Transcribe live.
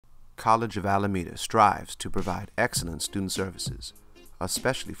College of Alameda strives to provide excellent student services,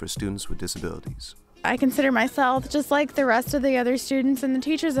 especially for students with disabilities. I consider myself just like the rest of the other students, and the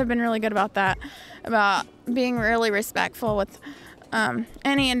teachers have been really good about that, about being really respectful with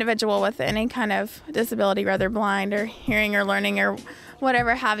any individual with any kind of disability, whether blind or hearing or learning or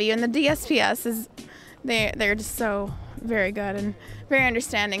whatever have you. And the DSPS they're just so very good and very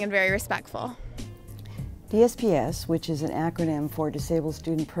understanding and very respectful. DSPS, which is an acronym for Disabled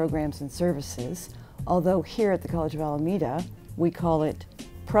Student Programs and Services, although here at the College of Alameda we call it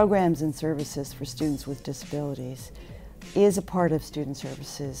Programs and Services for Students with Disabilities, is a part of student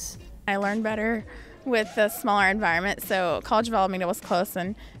services. I learned better with the smaller environment, so College of Alameda was close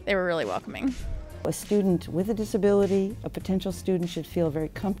and they were really welcoming. A student with a disability, a potential student, should feel very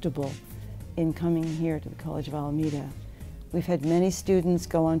comfortable in coming here to the College of Alameda. We've had many students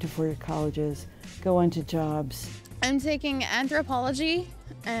go on to four-year colleges, go on to jobs. I'm taking anthropology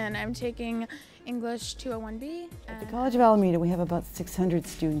and I'm taking English 201B. At the College of Alameda we have about 600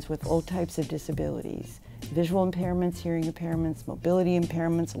 students with all types of disabilities. Visual impairments, hearing impairments, mobility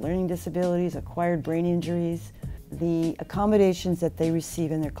impairments, learning disabilities, acquired brain injuries. The accommodations that they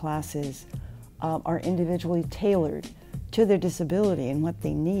receive in their classes are individually tailored to their disability and what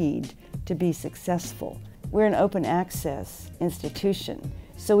they need to be successful. We're an open access institution,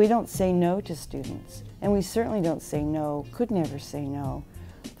 so we don't say no to students, and we certainly don't say no, could never say no,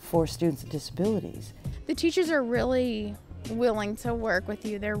 for students with disabilities. The teachers are really willing to work with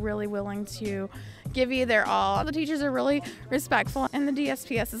you. They're really willing to give you their all. The teachers are really respectful, and the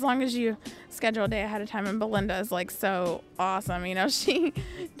DSPS, as long as you schedule a day ahead of time, and Belinda is like so awesome, you know, she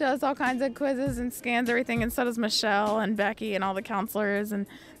does all kinds of quizzes and scans everything, and so does Michelle and Becky and all the counselors, and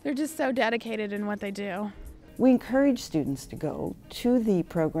they're just so dedicated in what they do. We encourage students to go to the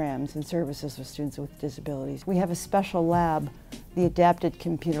programs and services for students with disabilities. We have a special lab, the Adapted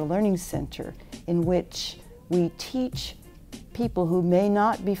Computer Learning Center, in which we teach people who may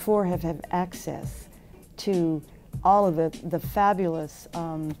not before have had access to all of the fabulous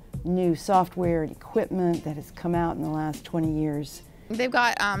new software and equipment that has come out in the last 20 years. They've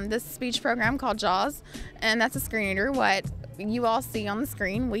got this speech program called JAWS, and that's a screen reader. What you all see on the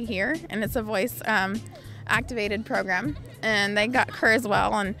screen, we hear, and it's a voice activated program. And they got her as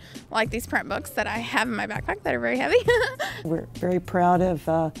well, and like these print books that I have in my backpack that are very heavy. We're very proud of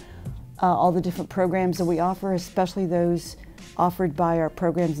all the different programs that we offer, especially those offered by our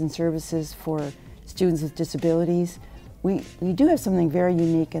programs and services for students with disabilities. We do have something very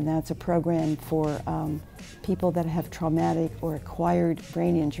unique, and that's a program for people that have traumatic or acquired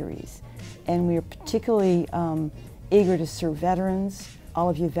brain injuries. And we are particularly eager to serve veterans, all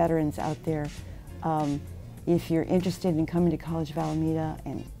of you veterans out there. If you're interested in coming to College of Alameda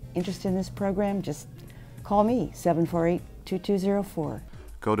and interested in this program, just call me, 748-2204.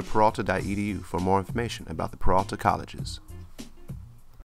 Go to peralta.edu for more information about the Peralta Colleges.